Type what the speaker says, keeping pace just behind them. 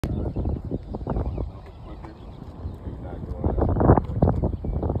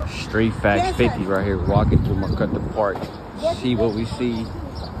Street Facts 50 right here, walking through Macarthur Park. See what we see.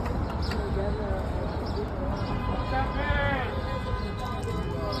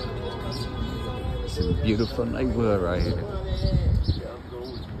 It's a beautiful neighborhood right here.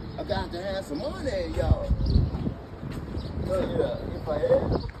 I got to have some money, y'all. If I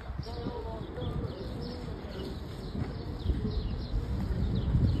had.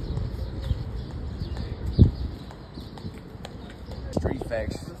 Street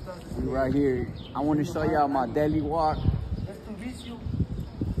Facts. We right here. I want to show y'all my daily walk.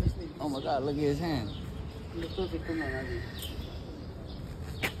 Oh my God, look at his hand.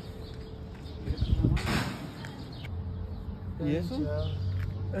 ¿Y eso?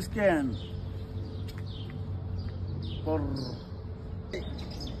 Es que por...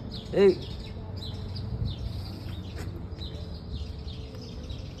 Hey.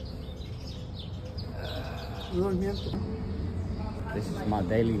 This is my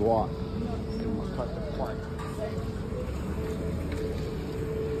daily walk in Macarthur Park.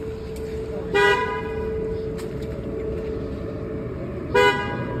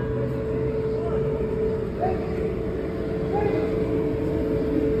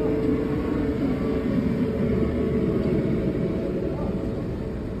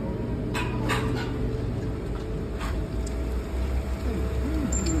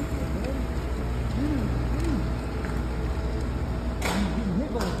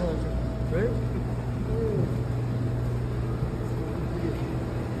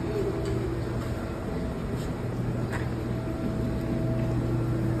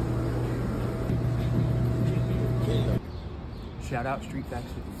 Shout out Street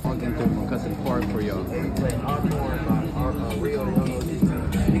Facts 50. Walking through Macarthur Park for y'all.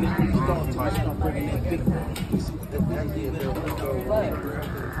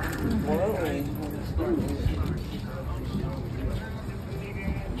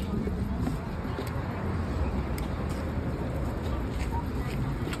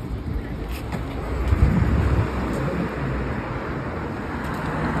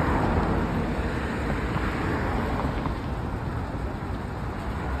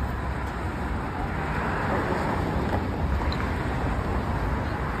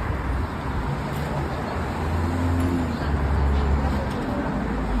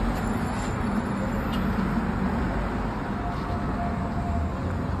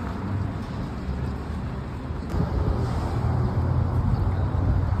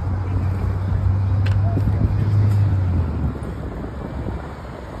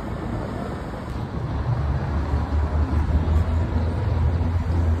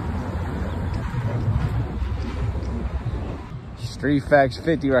 Street Facts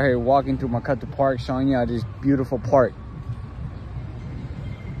 50 right here, walking through Macarthur Park, showing y'all this beautiful park.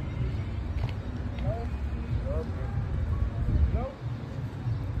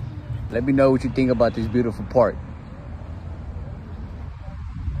 Let me know what you think about this beautiful park.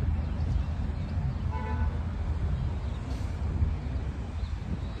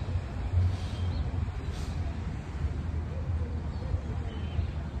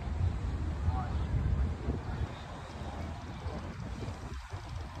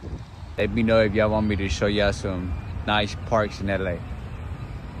 Let me know if y'all want me to show y'all some nice parks in LA.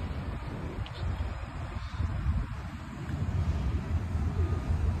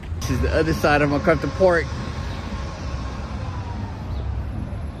 This is the other side of Macarthur Park.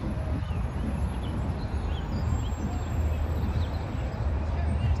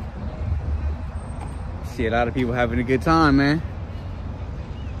 See a lot of people having a good time, man.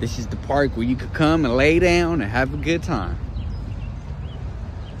 This is the park where you could come and lay down and have a good time.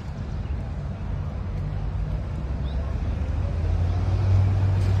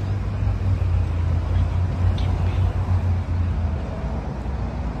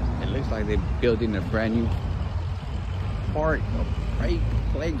 Like they're building a brand new park, a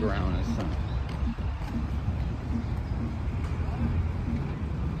playground or something.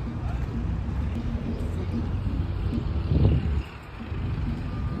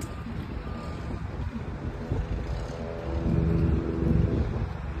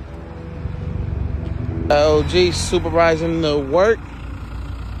 OG supervising the work.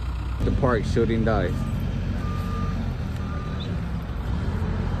 The park shooting dice.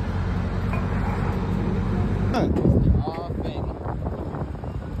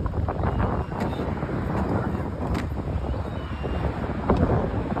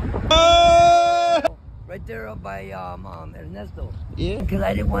 Right there up by Ernesto. Yeah. Because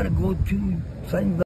I didn't want to go to Sun